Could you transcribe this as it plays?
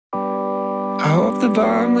I hope the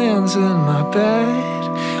bomb lands in my bed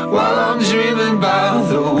while I'm dreaming about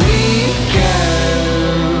the weekend.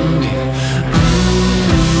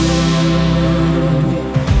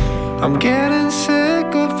 I'm getting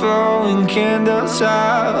sick of blowing candles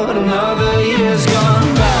out. Another year's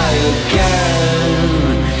gone by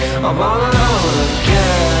again. I'm all alone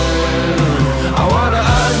again. I wanna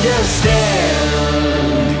understand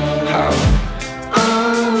how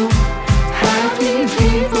happy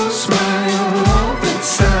people smile all the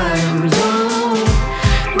time. Don't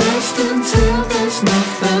rest until there's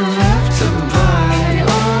nothing left to buy.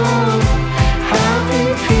 Oh, happy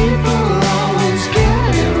people always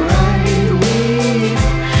get it right. We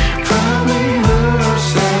probably hurt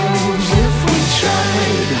ourselves if we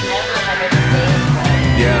tried.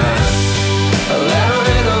 Yeah, I left her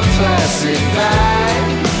in a plastic bag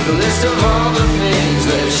with a list of all the things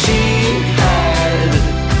that she had.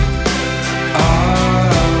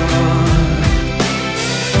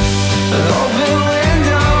 An open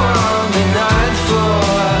window on the 9th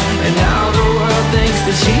floor, and now the world thinks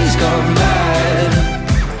that she's gone mad.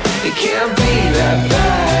 It can't be that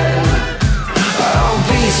bad. Don't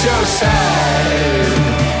be so sad,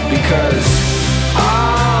 because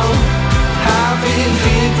all happy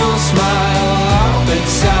people smile all the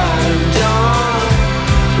time. Don't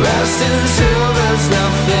rest until there's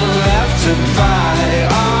nothing left to buy.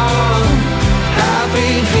 All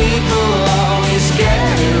happy people always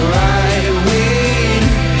get it right. We'd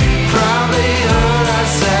probably hurt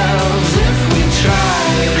ourselves if we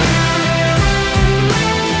tried.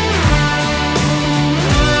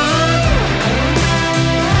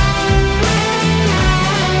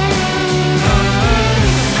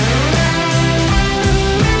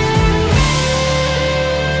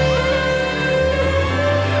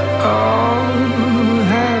 All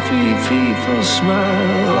happy people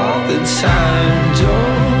smile all the time.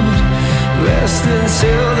 Don't rest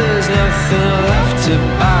until there's nothing left to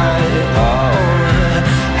buy. Oh,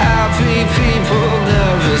 happy people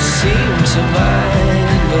never seem to mind.